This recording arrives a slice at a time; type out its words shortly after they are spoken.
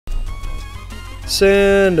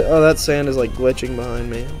Sand! Oh, that sand is like glitching behind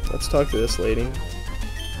me. Let's talk to this lady.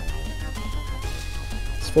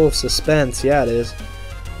 It's full of suspense. Yeah, it is.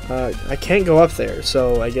 I can't go up there,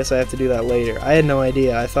 so I guess I have to do that later. I had no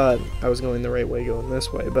idea. I thought I was going the right way going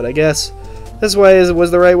this way, but I guess this way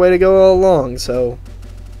was the right way to go all along, so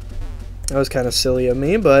that was kind of silly of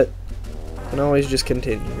me, but I can always just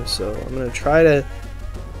continue. So I'm going to try to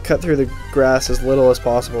cut through the grass as little as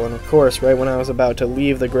possible, and of course, right when I was about to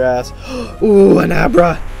leave the grass, ooh, an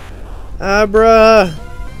Abra! Abra!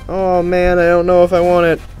 Oh man, I don't know if I want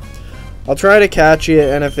it. I'll try to catch it,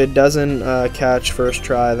 and if it doesn't catch first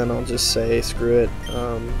try, then I'll just say screw it.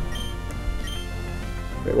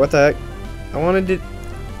 Wait, what the heck? I wanted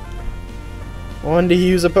to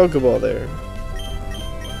use a Pokeball there.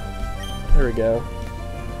 There we go.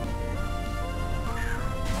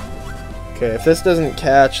 Okay, if this doesn't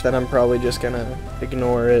catch, then I'm probably just gonna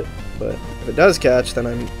ignore it. But if it does catch, then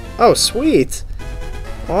I'm... Oh, sweet!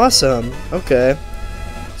 Awesome. Okay.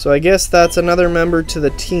 So I guess that's another member to the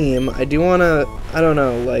team. I do wanna... I don't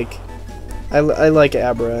know, like... I like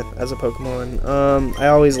Abra as a Pokemon. I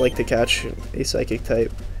always like to catch a Psychic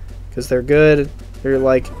type. Because they're good. They're,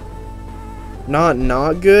 like...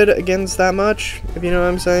 Not good against that much, if you know what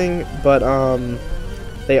I'm saying. But,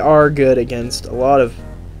 they are good against a lot of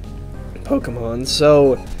Pokemon,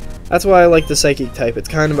 so that's why I like the Psychic type. It's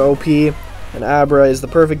kind of OP, and Abra is the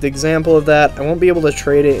perfect example of that. I won't be able to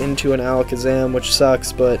trade it into an Alakazam, which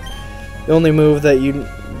sucks, but the only move that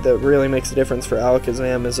really makes a difference for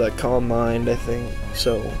Alakazam is a Calm Mind, I think.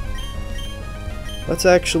 So let's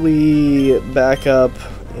actually back up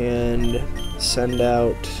and send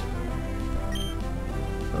out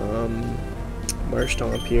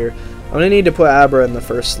Marshtomp here. I'm gonna need to put Abra in the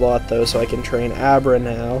first slot though, so I can train Abra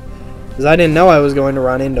now. Because I didn't know I was going to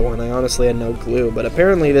run into one. I honestly had no clue. But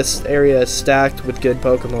apparently this area is stacked with good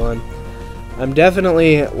Pokemon. I'm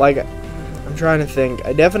definitely, like, I'm trying to think.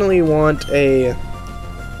 I definitely want a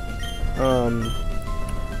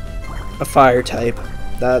fire type.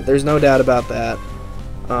 There's no doubt about that.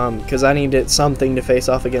 Because I need something to face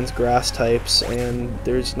off against grass types. And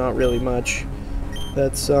there's not really much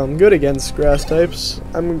that's good against grass types.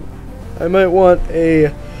 I might want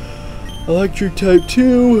a Electric type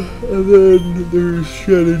 2, and then there's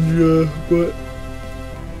Shedinja, but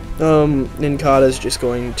Nincada is just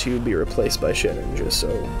going to be replaced by Shedinja, so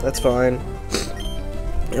that's fine.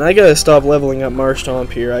 And I gotta stop leveling up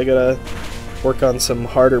Marshtomp here. I gotta work on some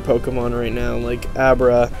harder Pokemon right now, like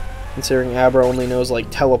Abra, considering Abra only knows like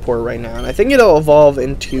Teleport right now, and I think it'll evolve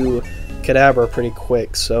into Kadabra pretty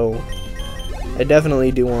quick, so I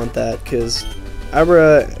definitely do want that, because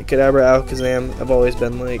Abra, Kadabra, Alakazam have always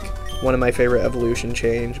been like one of my favorite evolution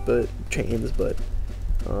chains, but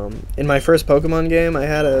in my first Pokemon game I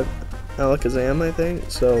had a Alakazam, I think,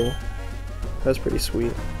 so that was pretty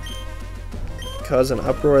sweet. Cause an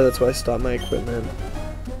uproar, that's why I stopped my equipment.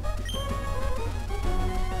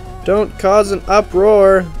 Don't cause an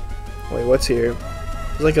uproar! Wait, what's here?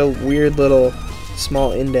 There's like a weird little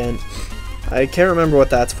small indent. I can't remember what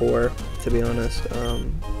that's for, to be honest.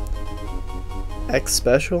 X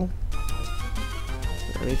special?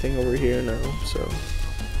 Anything over here? No, so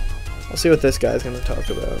I'll see what this guy's gonna talk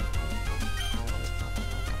about.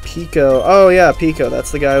 Pico. Oh yeah, Pico.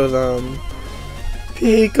 That's the guy with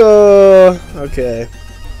Pico. Okay.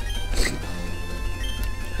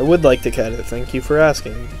 I would like to catch it. Thank you for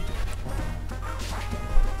asking.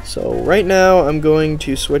 So right now I'm going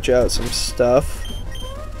to switch out some stuff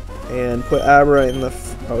and put Abra in the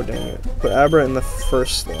oh dang it. Put Abra in the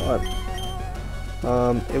first slot.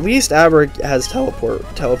 At least Abra has teleport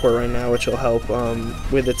right now, which will help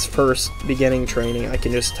with its first beginning training. I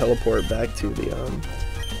can just teleport back to the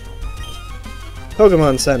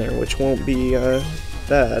Pokemon Center, which won't be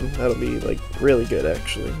bad. That'll be like really good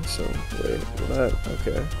actually. So wait, that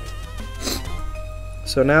okay.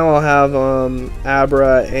 So now I'll have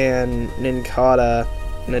Abra and Nincada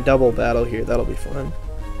in a double battle here. That'll be fun.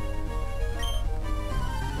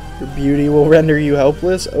 Your beauty will render you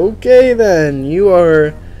helpless? Okay then, you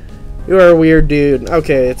are a weird dude.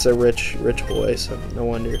 Okay, it's a rich boy, so no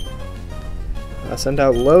wonder. I sent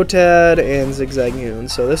out Lotad and Zigzagoon,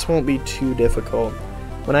 so this won't be too difficult.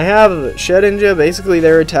 When I have Shedinja, basically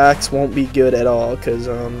their attacks won't be good at all, because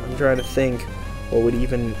I'm trying to think what would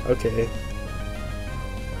even... Okay.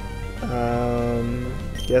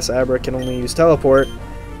 Guess Abra can only use Teleport,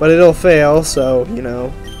 but it'll fail, so, you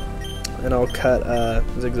know... And I'll cut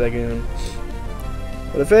Zigzagoon.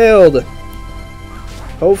 But it failed!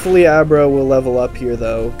 Hopefully Abra will level up here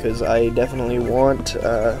though, because I definitely want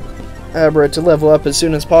Abra to level up as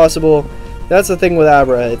soon as possible. That's the thing with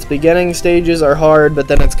Abra. Its beginning stages are hard, but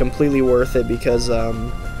then it's completely worth it because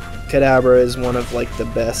Kadabra is one of like the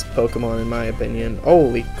best Pokemon in my opinion.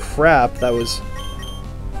 Holy crap, that was...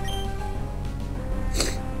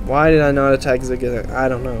 Why did I not attack Zigzag? I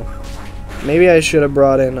don't know. Maybe I should have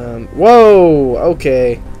brought in whoa!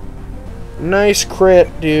 Okay. Nice crit,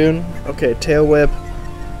 dude. Okay, Tail Whip.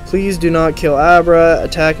 Please do not kill Abra.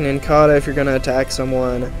 Attack Nincada if you're gonna attack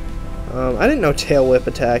someone. I didn't know Tail Whip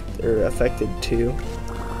attacked or affected too.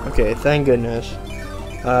 Okay, thank goodness.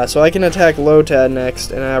 So I can attack Lotad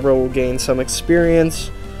next, and Abra will gain some experience,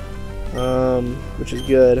 which is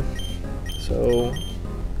good. So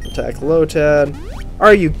attack Lotad.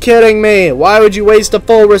 Are you kidding me? Why would you waste a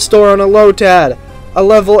full restore on a Lotad? A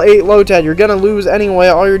level 8 Lotad. You're gonna lose anyway.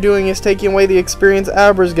 All you're doing is taking away the experience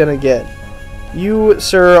Abra's gonna get. You,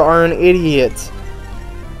 sir, are an idiot.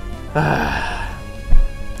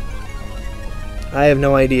 I have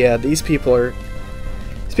no idea. These people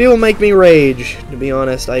make me rage, to be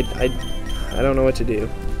honest. I don't know what to do.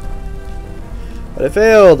 But it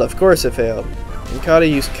failed. Of course it failed. Nincada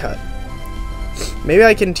used Cut. Maybe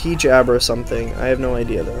I can teach Abra something. I have no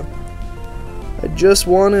idea, though. I just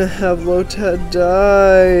want to have Lotad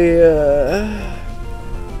die.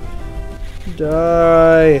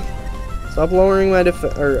 Die. Stop lowering my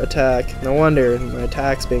attack. No wonder my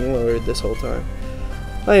attack's being lowered this whole time.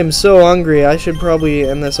 I am so hungry. I should probably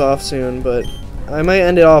end this off soon, but I might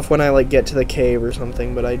end it off when I like get to the cave or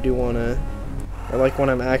something, but I do want to, or like when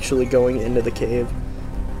I'm actually going into the cave.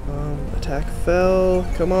 Attack fell.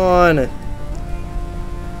 Come on.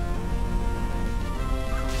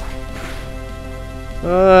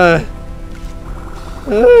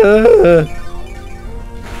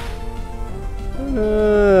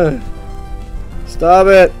 Stop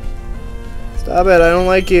it. Stop it. I don't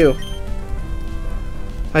like you.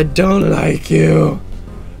 I don't like you.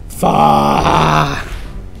 Fuck.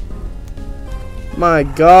 My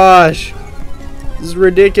gosh. This is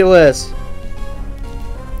ridiculous.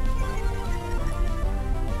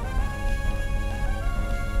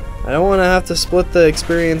 I don't want to have to split the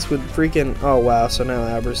experience with freaking... Oh, wow. So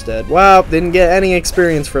now Abra's dead. Wow. Didn't get any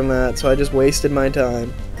experience from that, so I just wasted my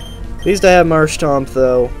time. At least I have Marshtomp,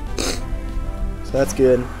 though. So that's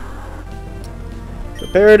good.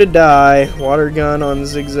 Prepare to die. Water Gun on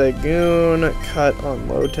Zigzagoon. Cut on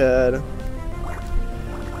Lotad.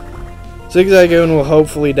 Zigzagoon will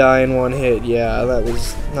hopefully die in one hit. Yeah, that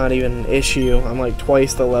was not even an issue. I'm like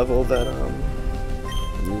twice the level that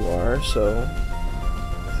you are, so...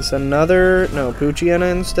 Is this another... No,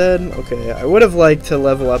 Poochyena instead? Okay, I would have liked to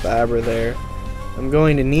level up Abra there. I'm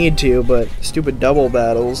going to need to, but stupid double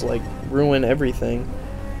battles, like, ruin everything.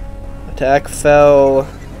 Attack fell.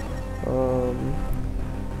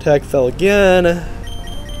 Attack fell again.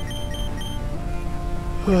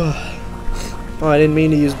 Oh, I didn't mean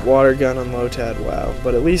to use Water Gun on Lotad, wow.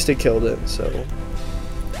 But at least it killed it, so...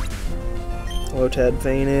 Lotad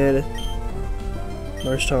fainted.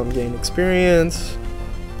 Marshtomp gained experience.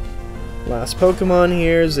 Last Pokemon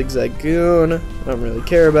here, Zigzagoon. I don't really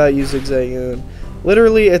care about you, Zigzagoon.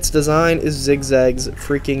 Literally, its design is zigzags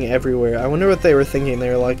freaking everywhere. I wonder what they were thinking.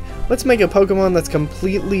 They were like, let's make a Pokemon that's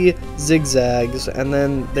completely zigzags, and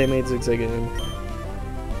then they made Zigzagoon.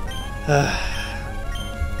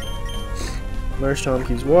 Marshtomp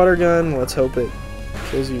used Water Gun. Let's hope it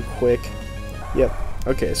kills you quick. Yep.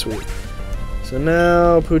 Okay, sweet. So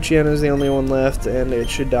now Poochyena is the only one left, and it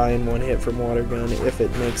should die in one hit from Water Gun if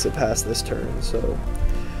it makes it past this turn. So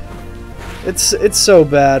it's so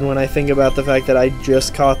bad when I think about the fact that I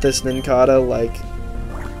just caught this Nincada like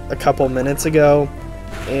a couple minutes ago,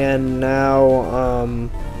 and now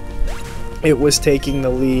it was taking the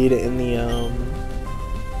lead in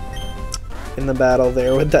the battle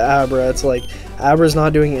there with the Abra. It's like Abra's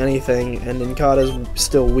not doing anything, and Nincada's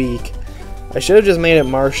still weak. I should have just made it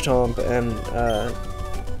Marshtomp and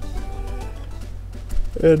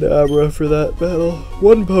Abra for that battle.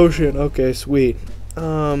 One potion. Okay, sweet.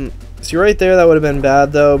 See right there, that would have been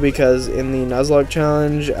bad though, because in the Nuzlocke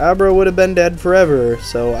challenge, Abra would have been dead forever.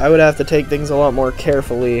 So I would have to take things a lot more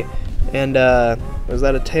carefully. And was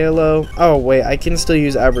that a Tailo? Oh wait, I can still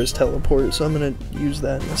use Abra's teleport, so I'm gonna use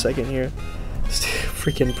that in a second here.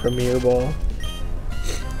 Freaking Premier Ball.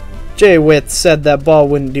 Jay Witt said that ball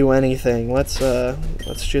wouldn't do anything. Let's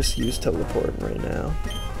just use teleport right now.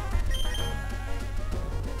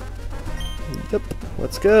 Yep,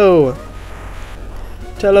 let's go.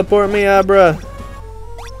 Teleport me, Abra.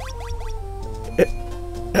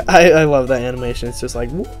 I love that animation. It's just like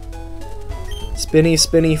whoop. Spinny,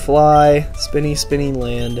 spinny, fly. Spinny, spinny,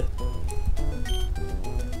 land.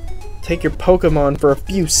 Take your Pokemon for a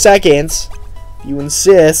few seconds. You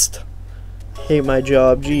insist. Hate my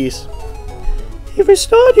job, jeez. You've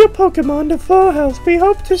restored your Pokemon to full health. We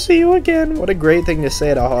hope to see you again. What a great thing to say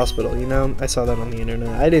at a hospital, you know? I saw that on the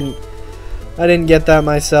internet. I didn't get that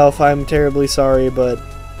myself. I'm terribly sorry, but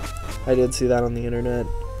I did see that on the internet.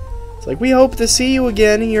 It's like, we hope to see you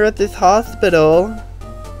again here at this hospital.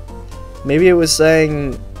 Maybe it was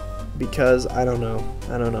saying because, I don't know.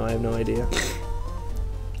 I have no idea.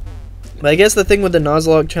 But I guess the thing with the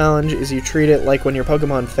Nuzlocke challenge is you treat it like when your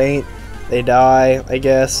Pokemon faint, they die, I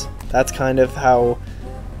guess. That's kind of how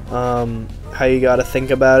you gotta think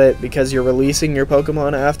about it, because you're releasing your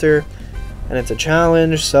Pokemon after, and it's a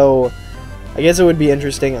challenge, so I guess it would be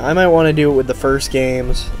interesting. I might want to do it with the first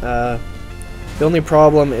games. The only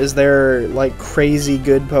problem is they're like crazy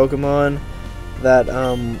good Pokemon that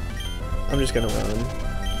I'm just gonna run.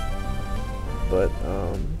 But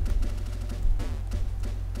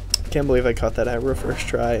can't believe I caught that Abra first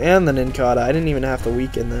try, and the Nincada. I didn't even have to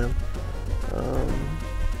weaken them.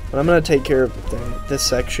 But I'm gonna take care of this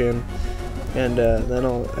section, and then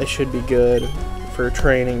I should be good for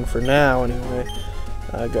training for now. Anyway,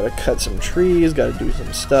 gotta cut some trees, gotta do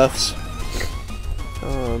some stuffs.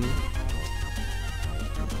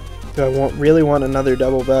 Do I really want another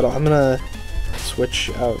double battle? I'm gonna switch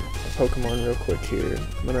out Pokemon real quick here.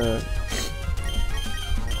 I'm gonna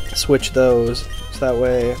switch those so that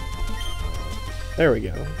way. There we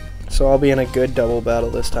go. So I'll be in a good double battle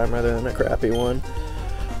this time rather than a crappy one.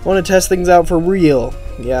 Want to test things out for real?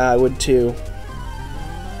 Yeah, I would too.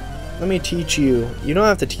 Let me teach you. You don't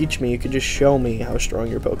have to teach me, you could just show me how strong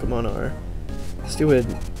your Pokemon are. Stupid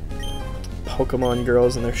Pokemon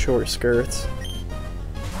girls in their short skirts.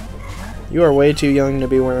 You are way too young to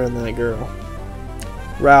be wearing that, girl.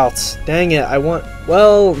 Routes. Dang it, I want...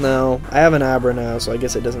 Well, no. I have an Abra now, so I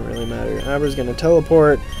guess it doesn't really matter. Abra's gonna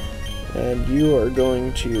teleport, and you are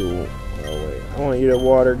going to... Oh, wait. I want you to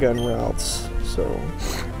water gun Routes, so...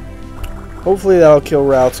 Hopefully that'll kill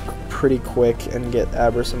Routes pretty quick and get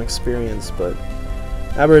Abra some experience, but...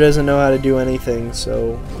 Abra doesn't know how to do anything,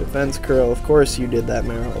 so... Defense Curl. Of course you did that,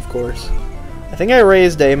 Meryl, of course. I think I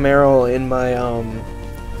raised a Meryl in my,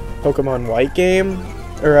 Pokemon White game.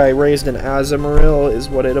 Or I raised an Azumarill is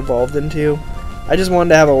what it evolved into. I just wanted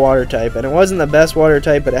to have a water type, and it wasn't the best water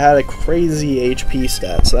type, but it had a crazy HP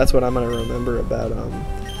stat, so that's what I'm going to remember about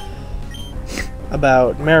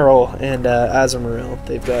Meryl and Azumarill.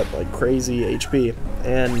 They've got like crazy HP,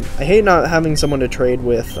 and I hate not having someone to trade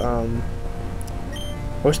with.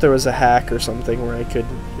 Wish there was a hack or something where I could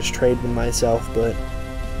just trade with myself, but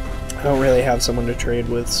I don't really have someone to trade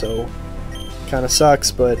with, so kind of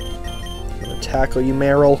sucks, but I'm going to tackle you,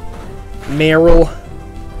 Meryl. Meryl.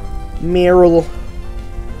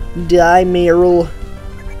 Die, Meryl.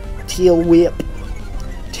 Tail whip.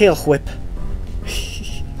 Tail whip.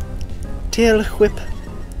 Tail whip.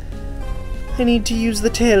 I need to use the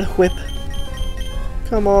tail whip.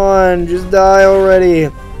 Come on, just die already.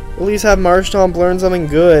 At least have Marshtomp learn something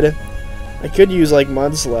good. I could use like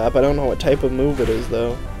Mud Slap. I don't know what type of move it is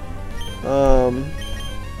though.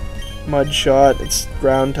 Mud Shot. It's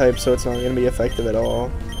ground type, so it's not going to be effective at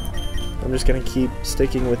all. I'm just going to keep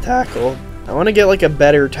sticking with Tackle. I want to get like a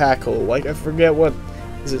better Tackle. Like, I forget what...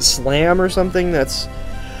 Is it Slam or something? That's...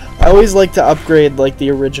 I always like to upgrade like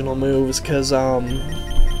the original moves, because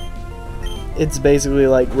it's basically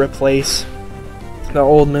like replace the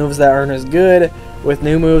old moves that aren't as good with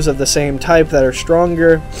new moves of the same type that are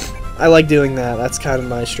stronger. I like doing that. That's kind of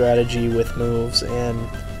my strategy with moves, and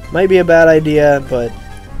might be a bad idea, but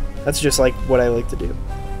that's just like what I like to do.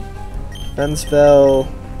 Fence Fell.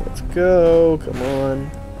 Let's go. Come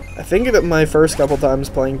on. I think that my first couple times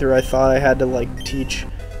playing through, I thought I had to like teach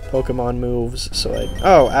Pokemon moves, so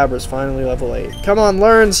oh, Abra's finally level 8. Come on,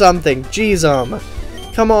 learn something. Jeez,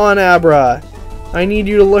 come on, Abra. I need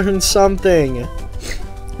you to learn something.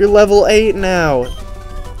 You're level 8 now.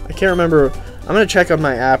 I can't remember. I'm gonna check on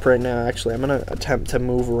my app right now, actually. I'm gonna attempt to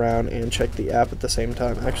move around and check the app at the same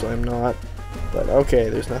time. Actually, I'm not. But okay,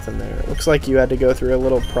 there's nothing there. It looks like you had to go through a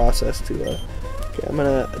little process to okay, I'm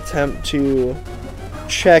gonna attempt to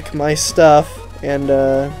check my stuff and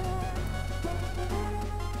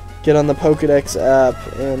get on the Pokédex app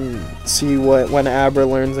and see when Abra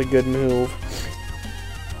learns a good move,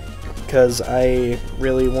 because I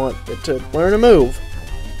really want it to learn a move.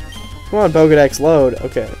 Come on, Pokédex, load.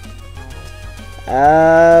 Okay.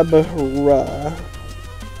 Abra.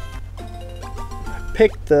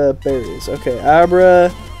 Pick the berries. Okay,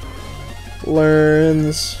 Abra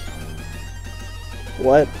learns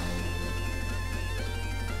what?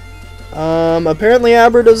 Apparently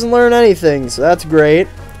Abra doesn't learn anything, so that's great.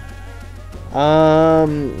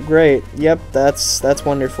 Great. Yep, that's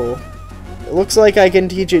wonderful. It looks like I can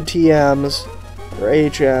teach it TMs. for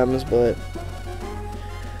HMs, but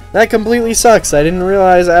that completely sucks. I didn't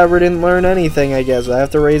realize Abra didn't learn anything, I guess. I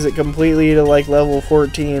have to raise it completely to, like, level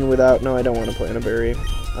 14 without... No, I don't want to plant a berry.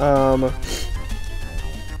 I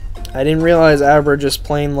didn't realize Abra just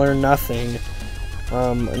plain learned nothing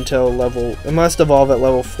until level... It must evolve at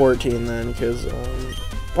level 14 then, because...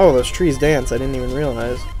 oh, those trees dance. I didn't even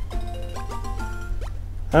realize.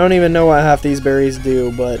 I don't even know what half these berries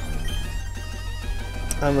do, but...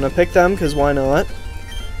 I'm gonna pick them, because why not?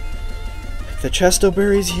 The chesto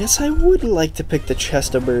berries, yes, I would like to pick the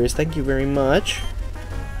chesto berries. Thank you very much.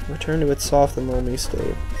 Return to its soft and loamy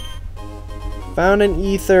state. Found an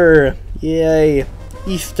ether. Yay.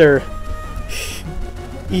 Easter.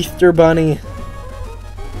 Easter bunny.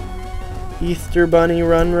 Easter bunny,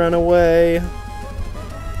 run away.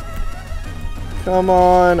 Come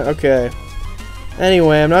on. Okay.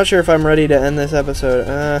 Anyway, I'm not sure if I'm ready to end this episode.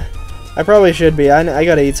 I probably should be. I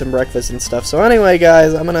gotta eat some breakfast and stuff. So anyway,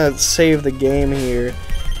 guys, I'm gonna save the game here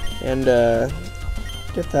and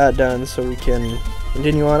get that done so we can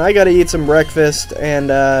continue on. I gotta eat some breakfast,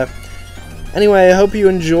 and anyway, I hope you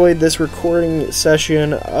enjoyed this recording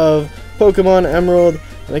session of Pokemon Emerald.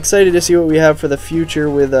 I'm excited to see what we have for the future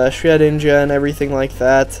with Shedinja and everything like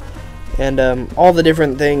that, and all the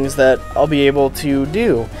different things that I'll be able to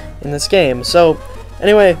do in this game. So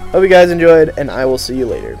anyway, hope you guys enjoyed, and I will see you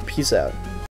later. Peace out.